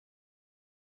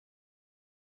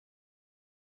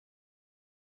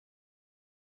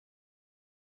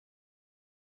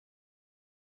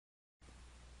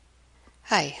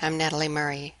Hi, I'm Natalie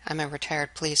Murry. I'm a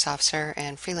retired police officer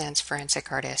and freelance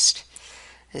forensic artist.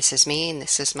 This is me, and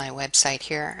this is my website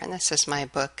here, and this is my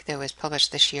book that was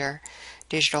published this year,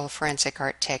 Digital Forensic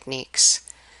Art Techniques.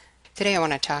 Today I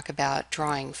want to talk about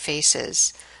drawing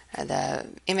faces. The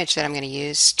image that I'm going to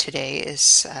use today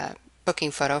is a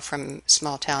booking photo from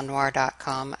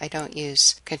smalltownnoir.com. I don't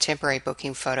use contemporary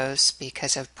booking photos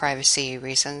because of privacy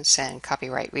reasons and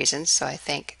copyright reasons, so I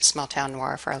thank Small Town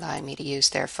Noir for allowing me to use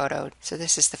their photo. So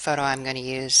this is the photo I'm going to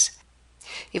use.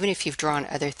 Even if you've drawn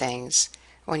other things,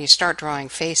 when you start drawing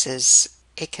faces,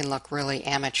 it can look really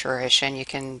amateurish and you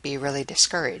can be really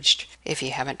discouraged if you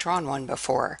haven't drawn one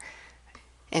before.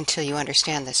 Until you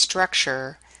understand the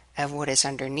structure of what is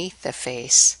underneath the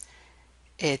face,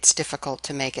 it's difficult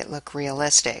to make it look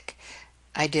realistic.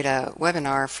 I did a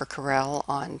webinar for Corel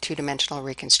on two-dimensional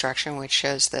reconstruction, which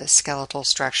shows the skeletal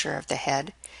structure of the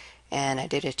head, and I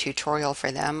did a tutorial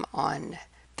for them on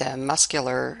the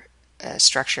muscular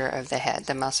structure of the head,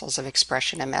 the muscles of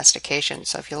expression and mastication.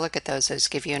 So if you look at those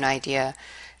give you an idea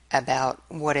about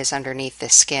what is underneath the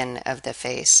skin of the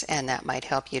face, and that might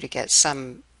help you to get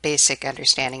some basic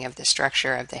understanding of the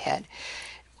structure of the head.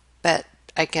 But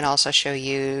I can also show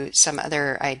you some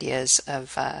other ideas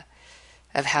of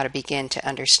how to begin to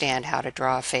understand how to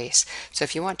draw a face. So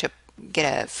if you want to get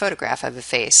a photograph of a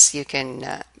face, you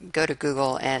can go to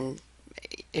Google, and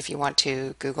if you want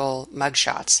to Google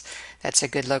mugshots, that's a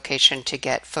good location to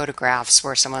get photographs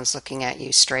where someone's looking at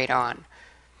you straight on.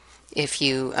 If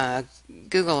you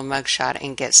Google a mugshot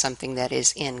and get something that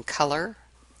is in color,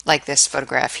 like this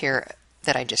photograph here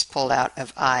that I just pulled out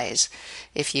of eyes.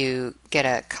 If you get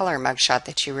a color mugshot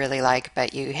that you really like,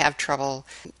 but you have trouble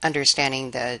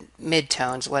understanding the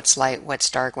midtones, what's light,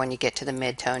 what's dark, when you get to the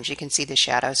midtones, you can see the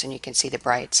shadows and you can see the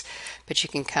brights. But you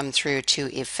can come through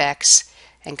to Effects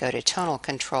and go to Tonal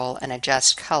Control and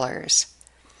adjust colors.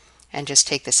 And just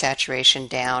take the saturation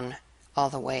down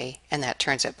all the way, and that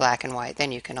turns it black and white.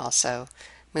 Then you can also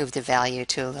move the value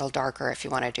to a little darker if you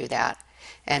want to do that,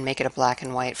 and make it a black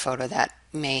and white photo. That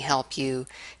may help you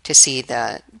to see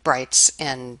the brights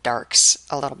and darks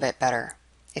a little bit better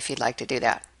if you'd like to do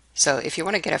that. So if you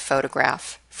want to get a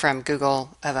photograph from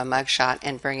Google of a mugshot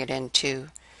and bring it into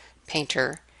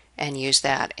Painter and use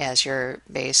that as your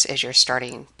base, as your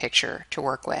starting picture to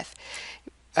work with,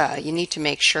 you need to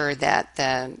make sure that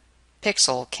the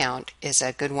pixel count is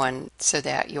a good one so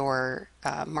that your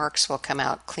marks will come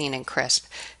out clean and crisp.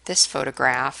 This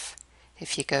photograph,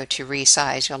 if you go to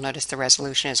resize, you'll notice the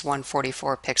resolution is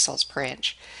 144 pixels per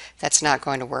inch. That's not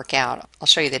going to work out. I'll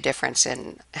show you the difference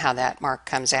in how that mark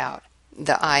comes out.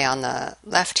 The eye on the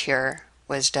left here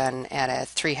was done at a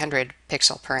 300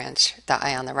 pixel per inch. The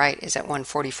eye on the right is at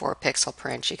 144 pixel per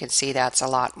inch. You can see that's a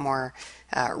lot more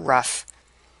rough,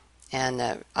 and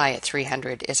the eye at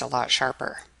 300 is a lot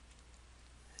sharper.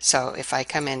 So if I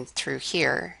come in through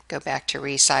here, go back to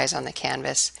resize on the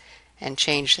canvas and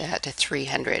change that to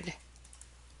 300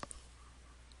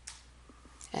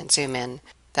 and zoom in,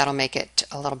 that'll make it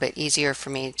a little bit easier for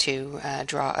me to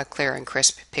draw a clear and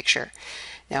crisp picture.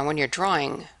 Now when you're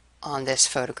drawing on this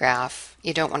photograph,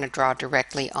 you don't want to draw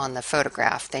directly on the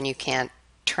photograph. Then you can't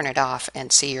turn it off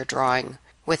and see your drawing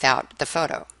without the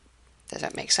photo. Does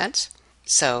that make sense?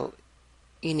 So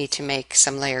you need to make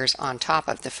some layers on top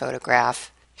of the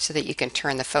photograph so that you can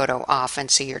turn the photo off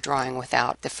and see your drawing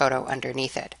without the photo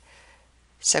underneath it.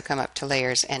 So come up to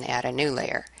Layers and add a new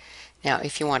layer. Now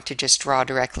if you want to just draw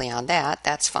directly on that,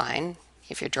 that's fine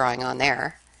if you're drawing on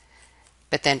there.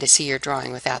 But then to see your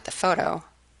drawing without the photo,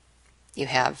 you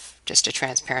have just a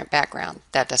transparent background.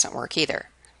 That doesn't work either.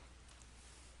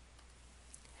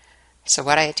 So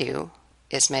what I do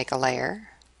is make a layer,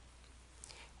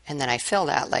 and then I fill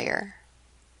that layer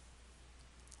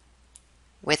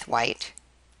with white.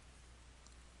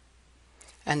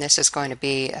 And this is going to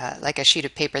be like a sheet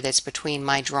of paper that's between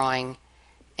my drawing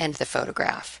and the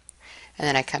photograph. And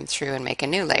then I come through and make a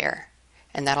new layer,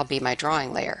 and that'll be my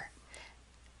drawing layer.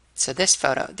 So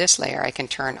this layer I can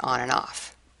turn on and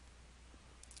off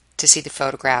to see the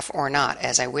photograph or not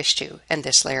as I wish to, and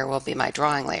this layer will be my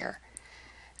drawing layer.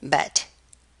 But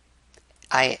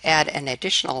I add an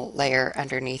additional layer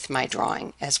underneath my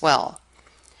drawing as well,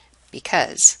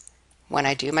 because when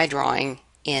I do my drawing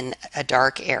in a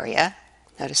dark area,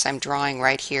 notice I'm drawing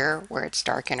right here where it's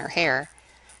dark in her hair,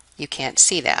 you can't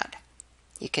see that.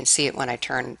 You can see it when I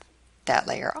turn that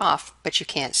layer off, but you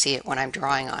can't see it when I'm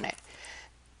drawing on it.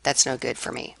 That's no good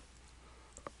for me.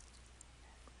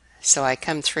 So I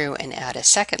come through and add a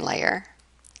second layer.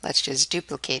 Let's just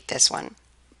duplicate this one.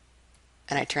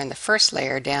 And I turn the first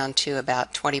layer down to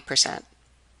about 20%,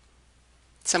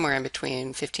 somewhere in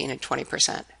between 15 and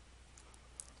 20%.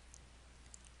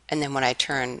 And then when I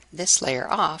turn this layer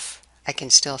off, I can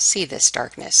still see this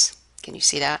darkness. Can you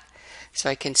see that? So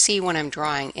I can see when I'm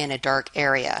drawing in a dark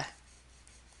area.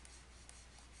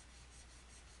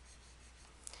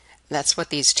 That's what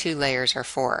these two layers are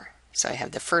for. So I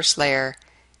have the first layer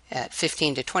at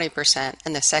 15 to 20%,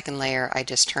 and the second layer I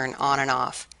just turn on and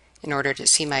off in order to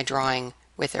see my drawing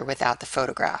with or without the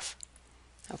photograph.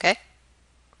 Okay?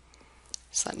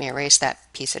 So let me erase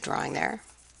that piece of drawing there.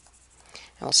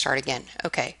 And we'll start again.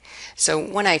 Okay, so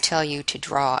when I tell you to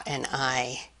draw an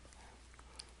eye,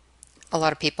 a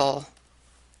lot of people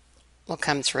will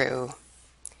come through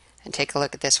and take a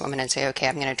look at this woman and say, okay,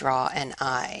 I'm going to draw an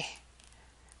eye.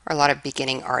 Or a lot of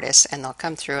beginning artists, and they'll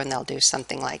come through and they'll do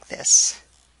something like this.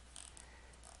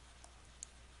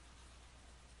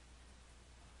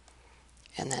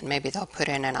 And then maybe they'll put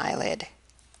in an eyelid.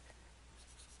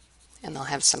 And they'll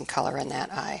have some color in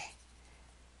that eye.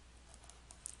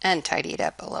 And tidy it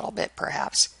up a little bit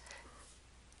perhaps.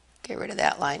 Get rid of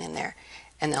that line in there.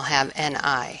 And they'll have an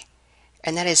eye.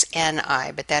 And that is an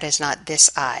eye, but that is not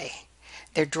this eye.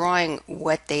 They're drawing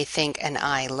what they think an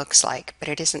eye looks like, but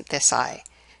it isn't this eye.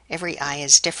 Every eye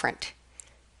is different.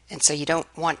 And so you don't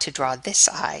want to draw this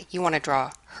eye, you want to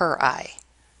draw her eye.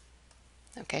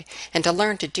 Okay? And to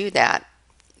learn to do that,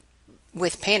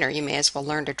 with Painter, you may as well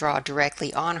learn to draw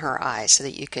directly on her eye so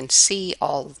that you can see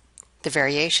all the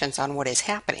variations on what is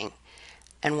happening.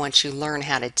 And once you learn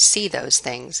how to see those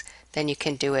things, then you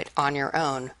can do it on your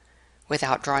own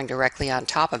without drawing directly on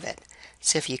top of it.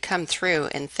 So if you come through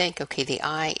and think, okay, the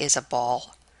eye is a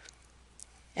ball,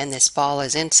 and this ball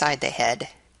is inside the head.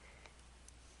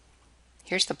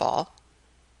 Here's the ball.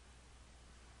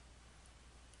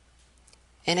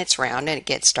 And it's round and it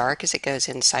gets dark as it goes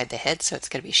inside the head, so it's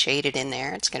going to be shaded in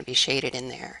there. It's going to be shaded in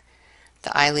there.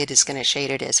 The eyelid is going to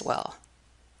shade it as well.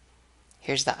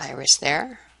 Here's the iris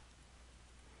there.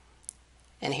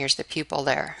 And here's the pupil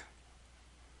there.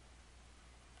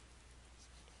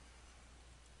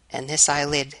 And this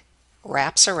eyelid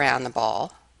wraps around the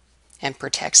ball and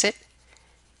protects it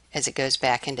as it goes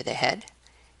back into the head.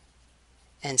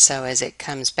 And so as it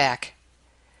comes back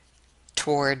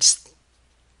towards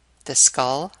the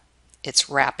skull, it's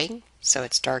wrapping, so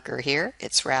it's darker here.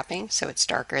 It's wrapping, so it's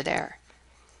darker there.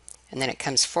 And then it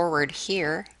comes forward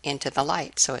here into the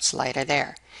light, so it's lighter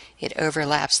there. It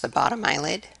overlaps the bottom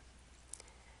eyelid.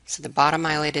 So the bottom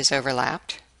eyelid is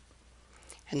overlapped,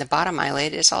 and the bottom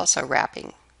eyelid is also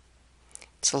wrapping.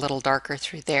 It's a little darker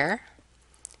through there,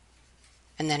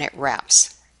 and then it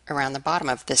wraps around the bottom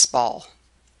of this ball.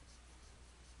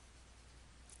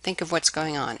 Think of what's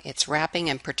going on. It's wrapping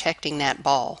and protecting that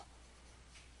ball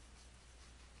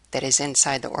that is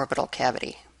inside the orbital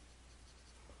cavity.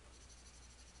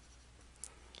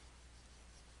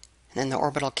 And then the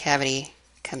orbital cavity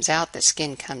comes out, the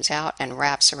skin comes out and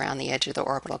wraps around the edge of the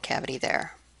orbital cavity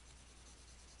there.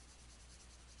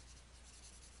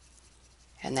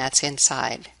 And that's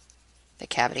inside the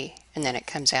cavity. And then it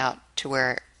comes out to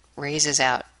where it raises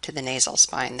out to the nasal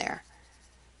spine there.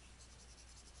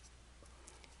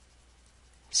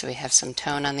 So we have some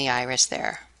tone on the iris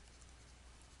there.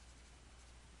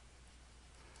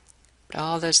 But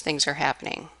all those things are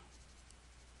happening.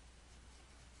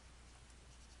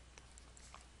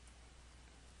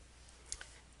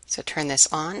 So turn this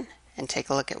on and take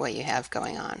a look at what you have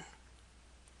going on.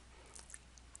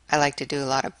 I like to do a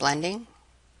lot of blending.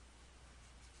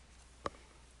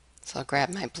 So I'll grab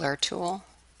my blur tool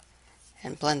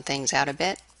and blend things out a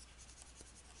bit.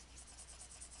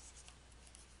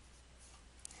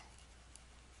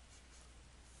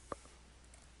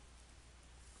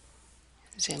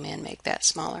 Zoom in, make that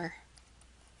smaller.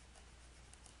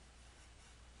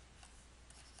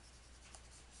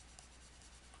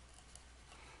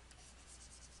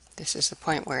 This is the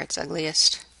point where it's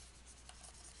ugliest.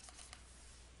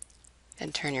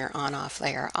 And turn your on-off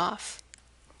layer off.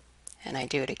 And I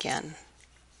do it again.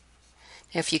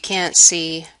 If you can't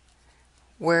see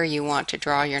where you want to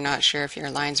draw, you're not sure if your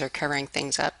lines are covering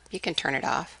things up, you can turn it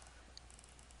off.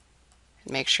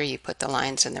 And make sure you put the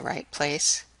lines in the right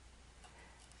place.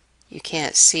 You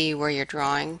can't see where you're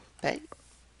drawing, but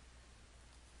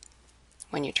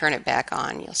when you turn it back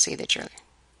on, you'll see that your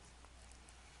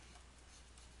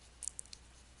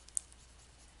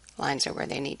lines are where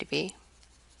they need to be.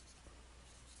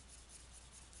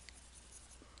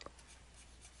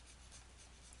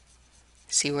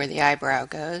 See where the eyebrow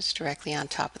goes, directly on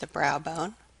top of the brow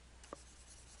bone.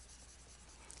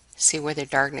 See where the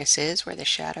darkness is, where the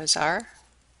shadows are.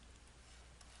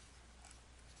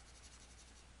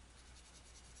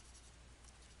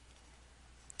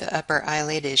 The upper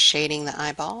eyelid is shading the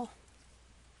eyeball.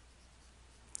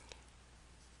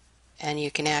 And you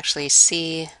can actually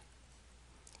see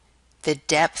the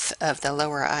depth of the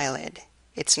lower eyelid.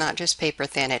 It's not just paper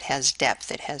thin, it has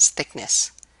depth, it has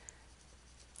thickness.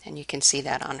 And you can see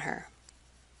that on her.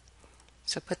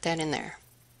 So put that in there.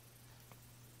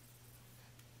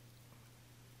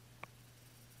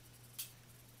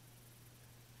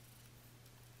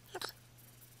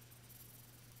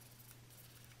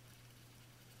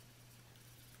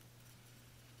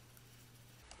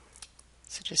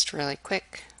 So just really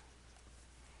quick,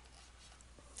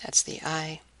 that's the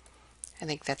eye. I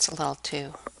think that's a little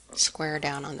too square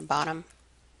down on the bottom.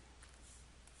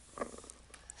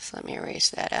 So let me erase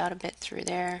that out a bit through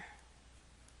there.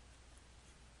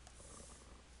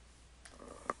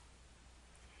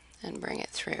 And bring it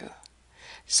through.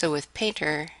 So with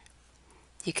Painter,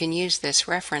 you can use this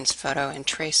reference photo and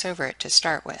trace over it to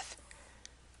start with.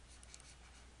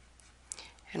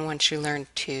 And once you learn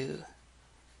to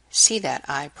see that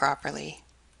eye properly,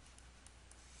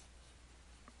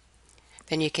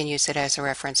 then you can use it as a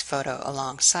reference photo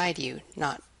alongside you,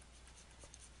 not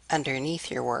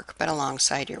underneath your work, but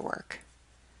alongside your work.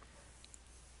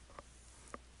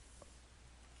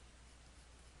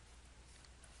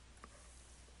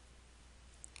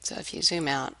 So if you zoom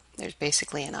out, there's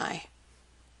basically an eye.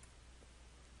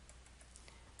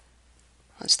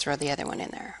 Let's throw the other one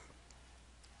in there.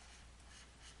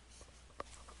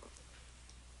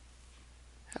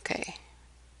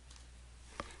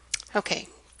 Okay,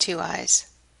 two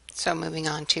eyes. So moving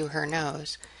on to her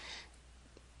nose.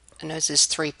 A nose is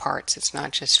three parts, it's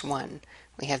not just one.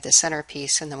 We have the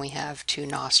centerpiece and then we have two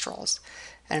nostrils.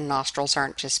 And nostrils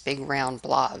aren't just big round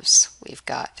blobs. We've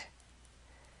got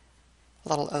a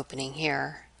little opening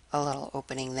here, a little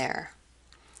opening there.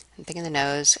 And think of the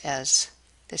nose as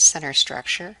this center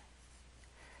structure,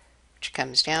 which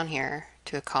comes down here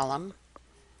to a column,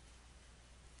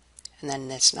 and then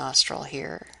this nostril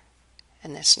here,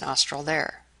 and this nostril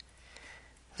there.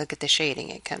 Look at the shading.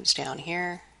 It comes down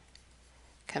here,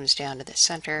 comes down to the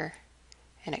center,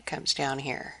 and it comes down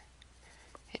here.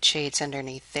 It shades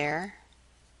underneath there,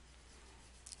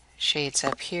 shades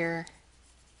up here,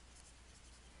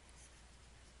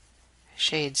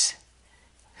 shades,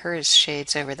 hers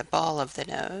shades over the ball of the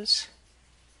nose,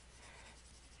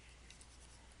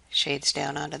 shades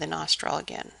down onto the nostril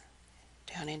again,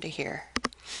 down into here,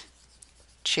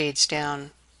 shades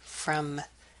down from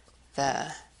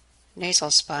the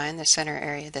nasal spine, the center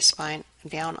area of the spine,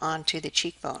 down onto the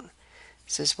cheekbone.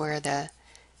 This is where the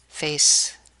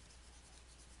face,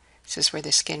 this is where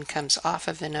the skin comes off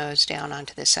of the nose down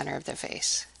onto the center of the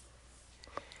face.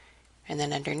 And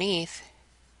then underneath,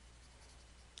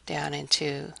 down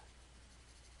into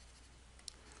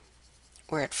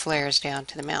where it flares down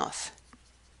to the mouth.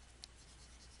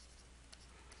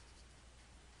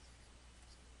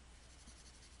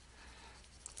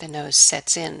 The nose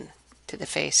sets in to the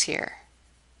face here,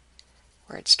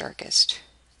 where it's darkest.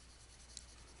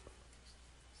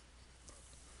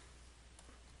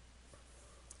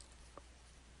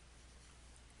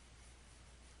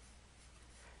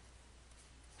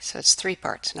 So it's three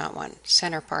parts, not one.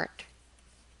 Center part,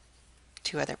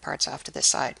 two other parts off to the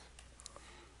side.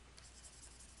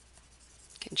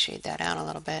 You can shade that out a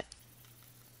little bit.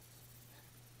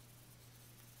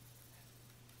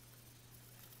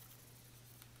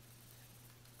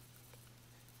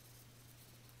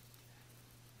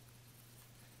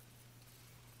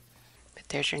 But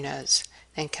there's your nose.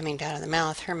 Then coming down to the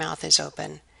mouth, her mouth is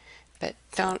open, but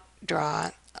don't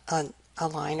draw a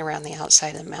line around the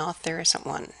outside of the mouth. There isn't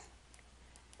one.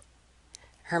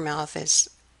 Her mouth has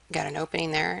got an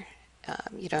opening there.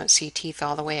 You don't see teeth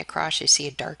all the way across. You see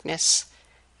a darkness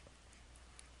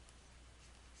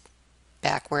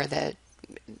back where the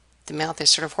mouth is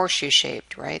sort of horseshoe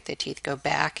shaped, right? The teeth go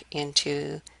back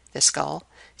into the skull,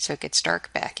 so it gets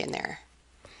dark back in there.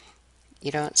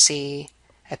 You don't see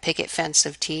a picket fence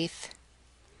of teeth.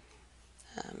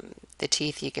 The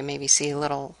teeth, you can maybe see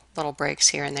little breaks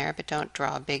here and there, but don't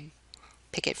draw big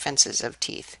picket fences of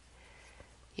teeth.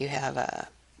 You have a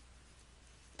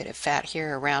bit of fat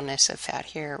here, a roundness of fat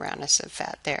here, a roundness of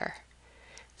fat there.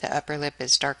 The upper lip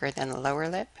is darker than the lower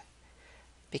lip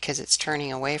because it's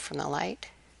turning away from the light.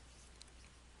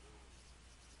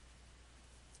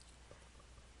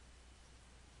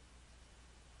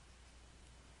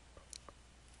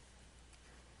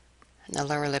 And the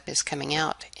lower lip is coming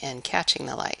out and catching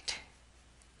the light.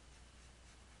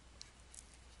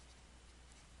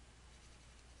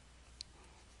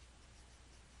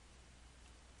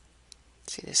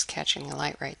 See this catching the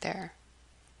light right there.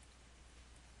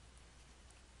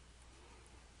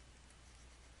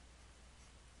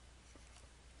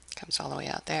 Comes all the way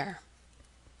out there,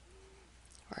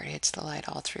 where it hits the light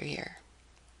all through here.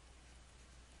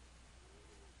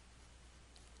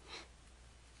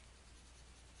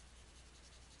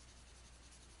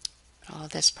 Well,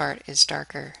 this part is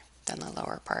darker than the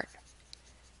lower part,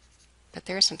 but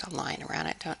there isn't a line around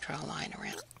it. Don't draw a line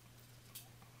around it.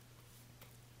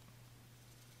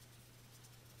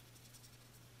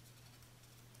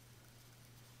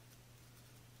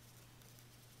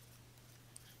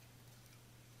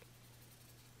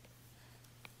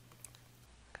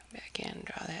 Come back in,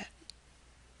 draw that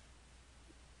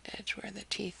edge where the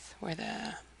teeth, where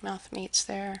the mouth meets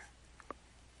there,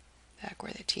 back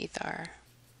where the teeth are.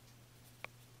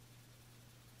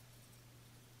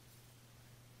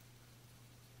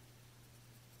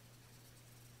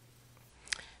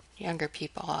 Younger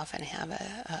people often have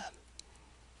a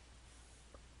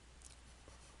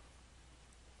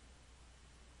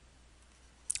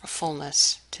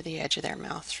fullness to the edge of their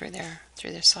mouth through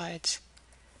the sides,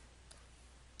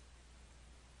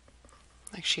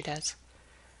 like she does.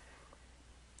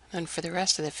 And for the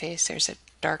rest of the face, there's a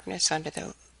darkness under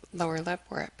the lower lip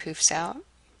where it poofs out.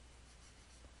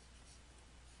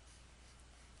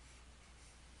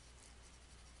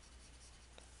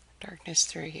 Darkness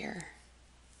through here.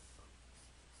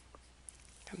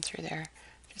 Come through there.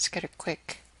 Just get a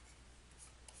quick,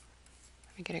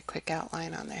 let me get a quick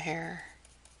outline on the hair.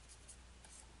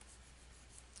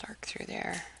 Dark through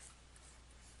there.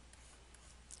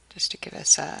 Just to give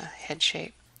us a head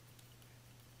shape.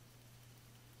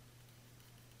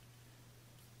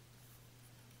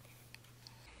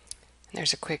 And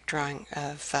there's a quick drawing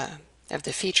of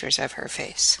the features of her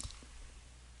face.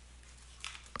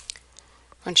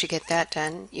 Once you get that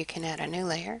done, you can add a new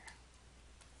layer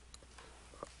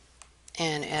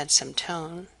and add some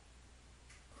tone.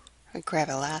 Grab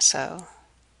a lasso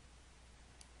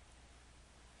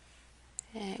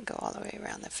and go all the way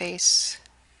around the face.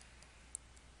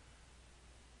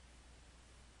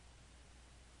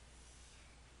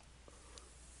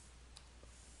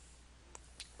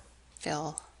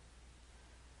 Fill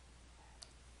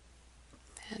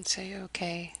and say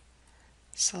OK.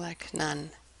 Select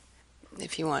none.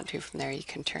 If you want to, from there you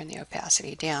can turn the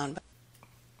opacity down.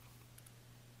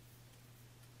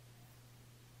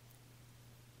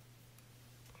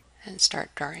 And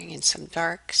start drawing in some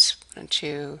darks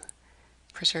to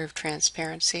preserve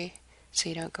transparency so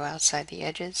you don't go outside the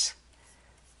edges.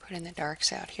 Put in the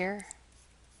darks out here.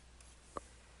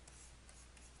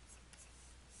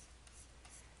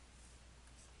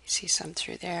 You see some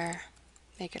through there.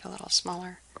 Make it a little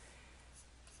smaller.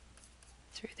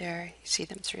 Through there, you see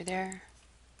them through there.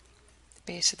 The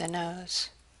base of the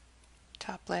nose,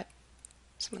 top lip,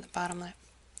 some of the bottom lip,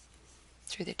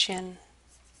 through the chin.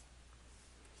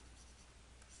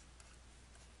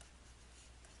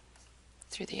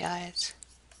 Through the eyes.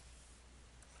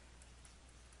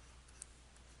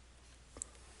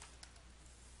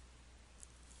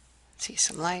 See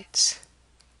some lights.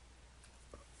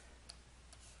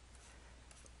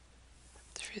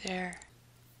 Through there.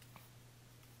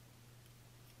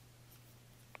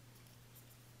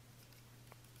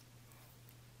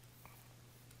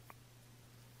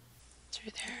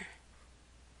 Through there.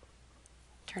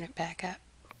 Turn it back up.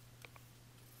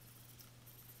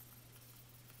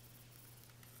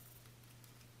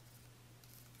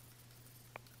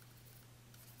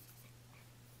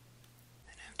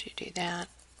 And after you do that,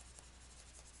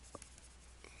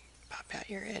 pop out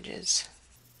your edges.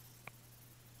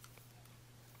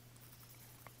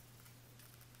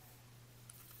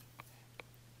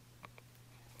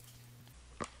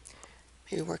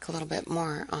 Maybe work a little bit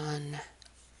more on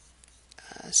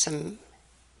some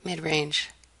mid-range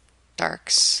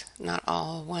darks, not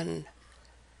all one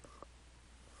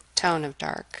tone of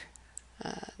dark,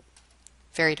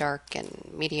 very dark and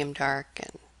medium dark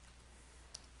and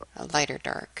a lighter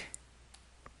dark.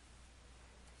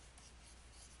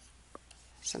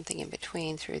 Something in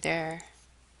between through there,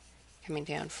 coming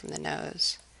down from the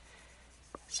nose.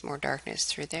 Some more darkness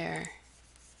through there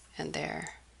and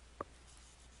there.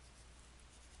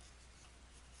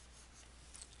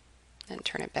 Then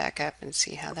turn it back up and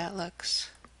see how that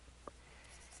looks.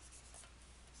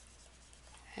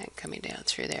 And coming down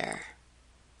through there.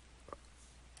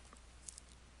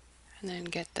 And then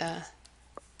get the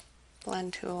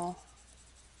blend tool,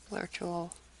 blur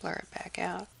tool, blur it back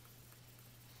out.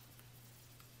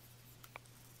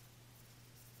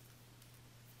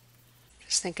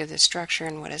 Just think of the structure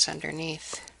and what is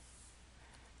underneath.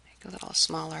 Make it a little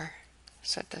smaller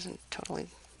so it doesn't totally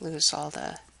lose all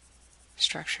the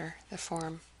structure, the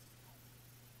form.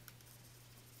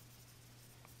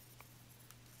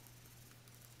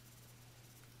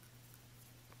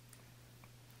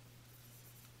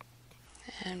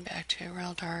 And back to a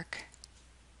real dark.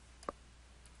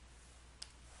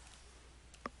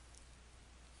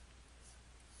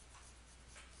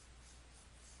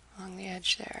 along the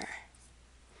edge there.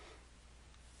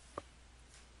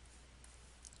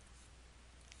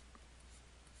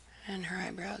 And her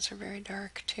eyebrows are very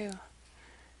dark too.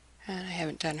 And I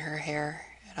haven't done her hair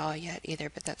at all yet either,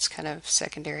 but that's kind of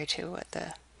secondary to what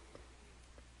the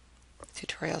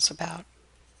tutorial's about.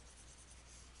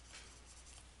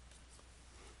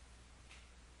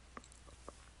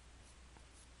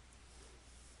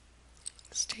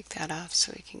 Let's take that off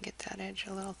so we can get that edge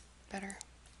a little better.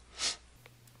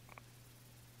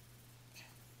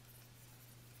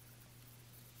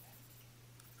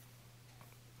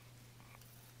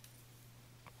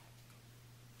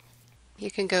 You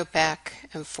can go back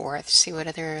and forth, see what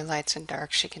other lights and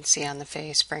darks you can see on the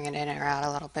face, bring it in or out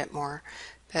a little bit more,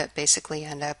 but basically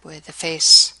end up with a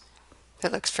face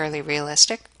that looks fairly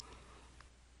realistic.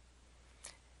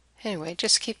 Anyway,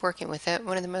 just keep working with it.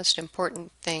 One of the most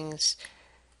important things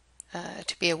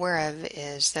to be aware of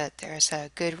is that there's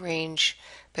a good range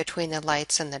between the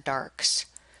lights and the darks.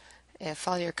 If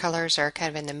all your colors are kind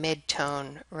of in the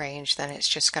mid-tone range, then it's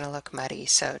just going to look muddy,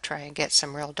 so try and get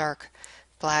some real dark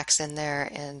blacks in there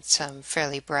and some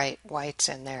fairly bright whites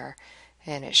in there,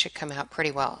 and it should come out pretty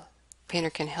well.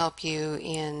 Painter can help you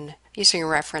in using a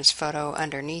reference photo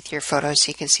underneath your photo so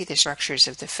you can see the structures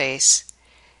of the face,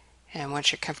 and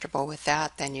once you're comfortable with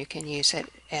that, then you can use it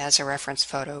as a reference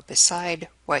photo beside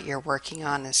what you're working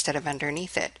on instead of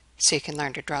underneath it, so you can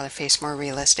learn to draw the face more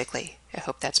realistically. I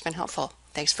hope that's been helpful.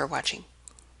 Thanks for watching.